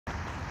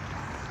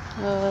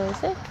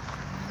Was it?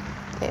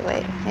 Okay,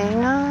 wait,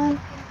 hang on.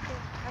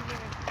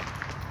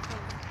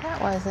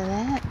 That wasn't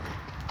it.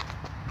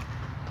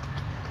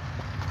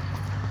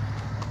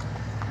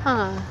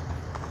 Huh.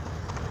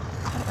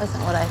 That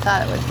wasn't what I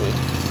thought it would be.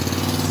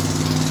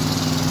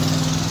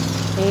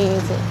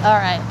 Easy.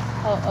 Alright,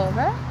 pull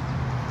over.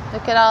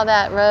 Look at all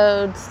that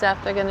road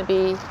stuff they're going to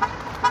be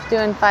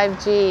doing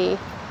 5G.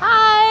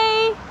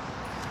 Hi!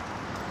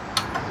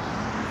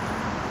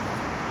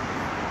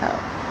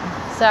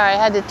 Oh, sorry, I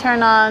had to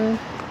turn on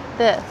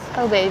this.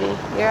 Oh, baby,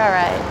 you're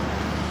alright.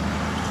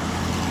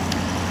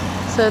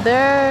 So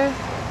they're...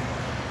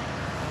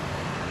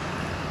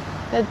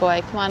 Good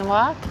boy, come on,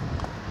 walk.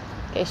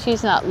 Okay,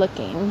 she's not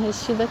looking.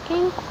 Is she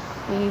looking?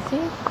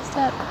 Easy.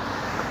 Step.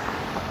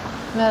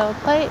 Metal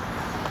plate.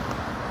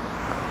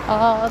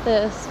 All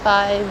this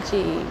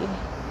 5G.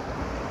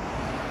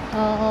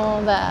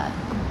 All that.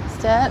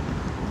 Step.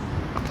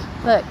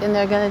 Look, and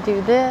they're going to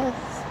do this.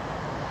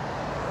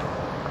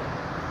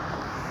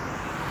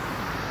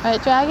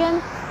 Right,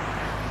 Dragon?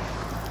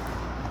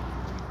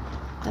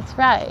 That's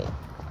right.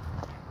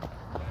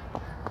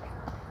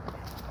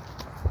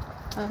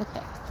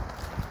 Okay.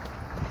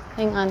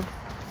 Hang on.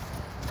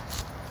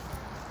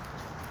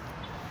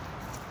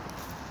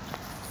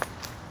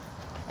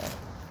 Okay.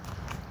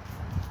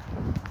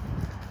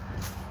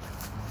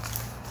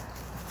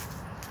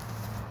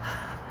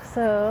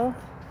 So,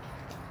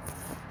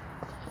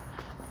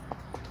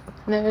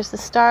 there's the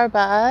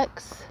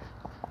Starbucks,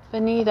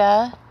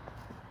 Bonita.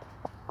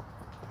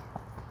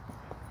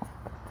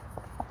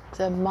 It's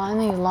a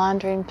money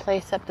laundering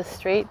place up the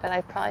street, but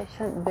I probably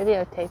shouldn't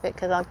videotape it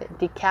because I'll get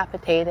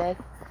decapitated.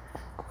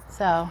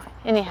 So,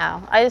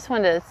 anyhow, I just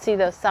wanted to see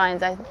those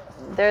signs.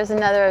 There's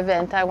another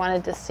event I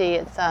wanted to see.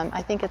 It's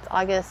I think it's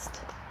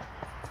August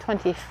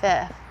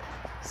 25th.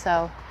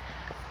 So,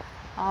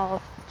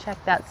 I'll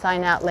check that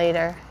sign out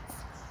later.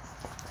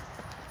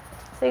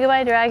 Say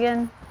goodbye,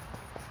 Dragon.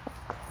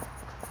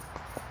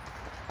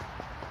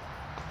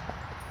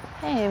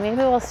 Hey, maybe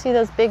we'll see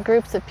those big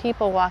groups of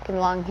people walking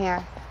along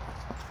here.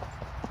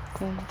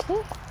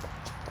 Okay.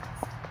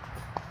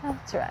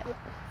 That's right.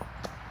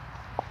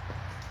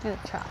 I'm gonna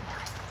trot.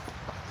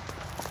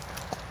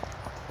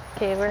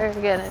 Okay, we're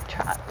gonna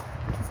trot.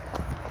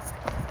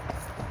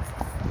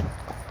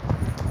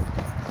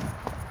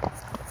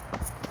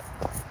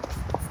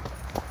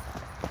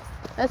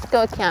 Let's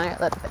go counter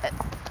a little bit.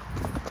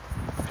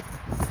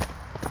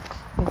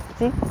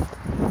 See?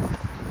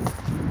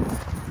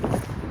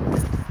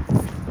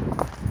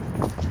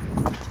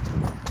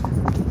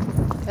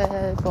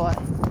 Good boy.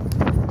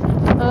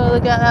 Oh,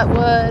 look at that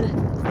wood.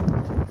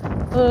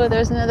 Oh,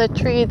 there's another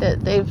tree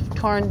that they've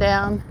torn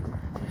down.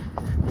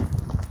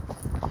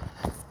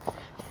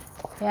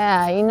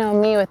 Yeah, you know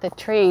me with the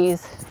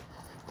trees.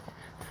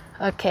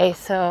 Okay,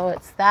 so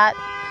it's that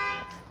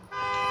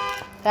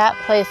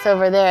place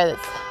over there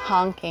that's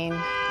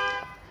honking.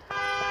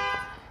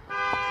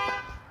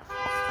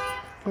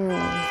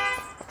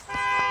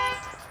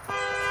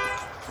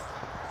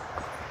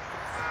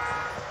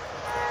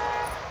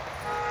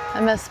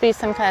 That must be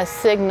some kind of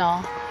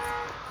signal.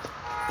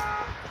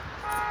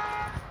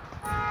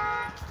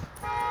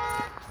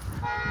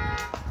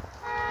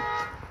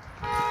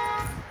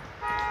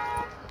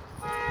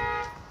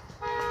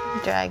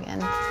 Dragon.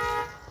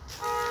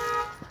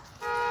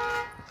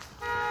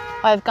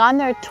 Well, I've gone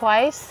there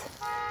twice,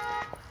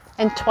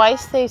 and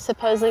twice they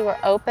supposedly were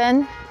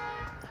open,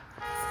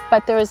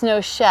 but there was no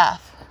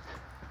chef.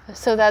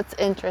 So that's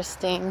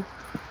interesting.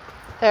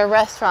 They're a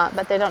restaurant,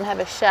 but they don't have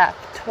a chef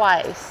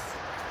twice.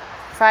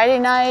 Friday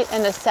night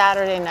and a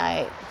Saturday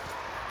night.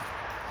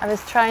 I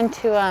was trying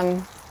to,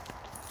 I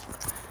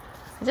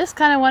just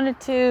kind of wanted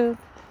to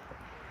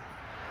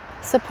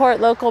support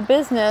local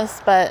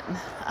business, but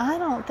I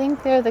don't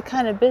think they're the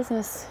kind of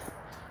business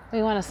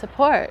we want to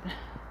support.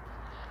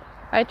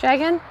 Right,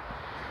 Dragon?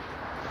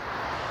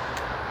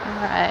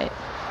 All right.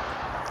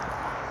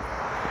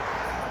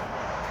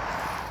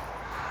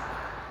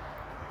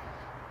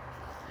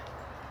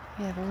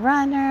 We have a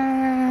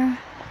runner.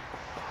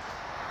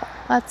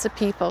 Lots of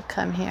people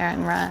come here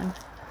and run.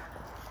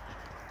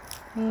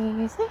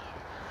 Easy.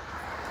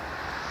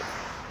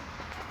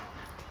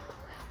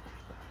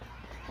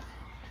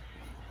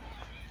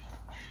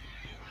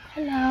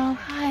 Hello,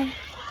 hi.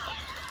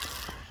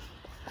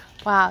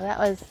 Wow, that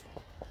was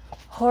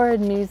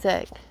horrid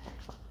music.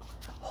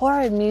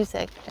 Horrid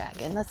music,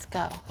 Dragon. Let's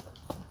go.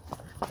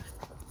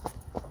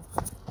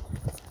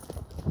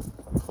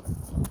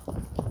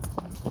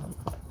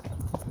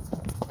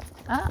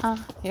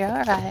 You're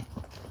all right.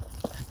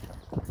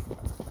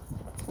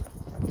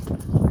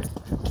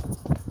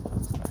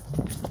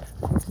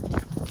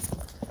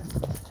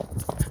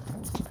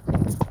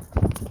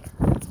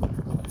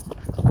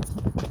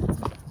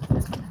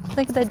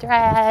 Look at the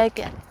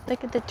dragon.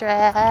 Look at the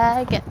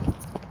dragon.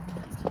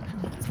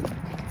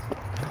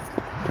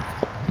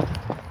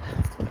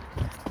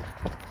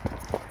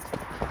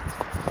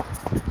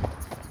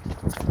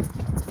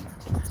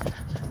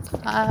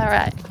 All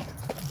right.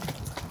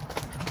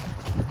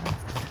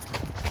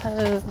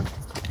 Oh.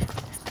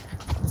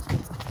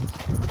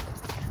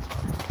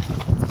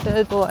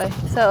 Good boy.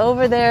 So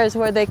over there is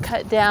where they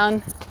cut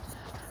down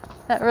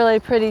that really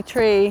pretty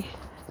tree.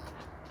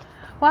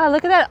 Wow,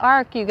 look at that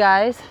arc, you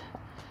guys.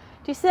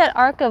 Do you see that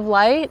arc of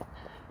light?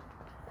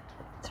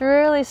 It's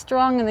really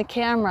strong in the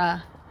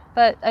camera,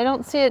 but I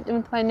don't see it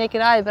with my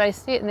naked eye, but I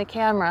see it in the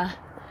camera.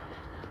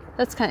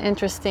 That's kind of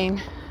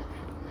interesting.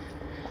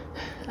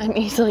 I'm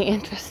easily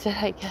interested,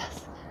 I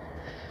guess.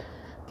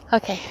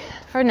 Okay,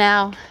 for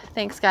now,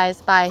 thanks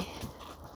guys, bye.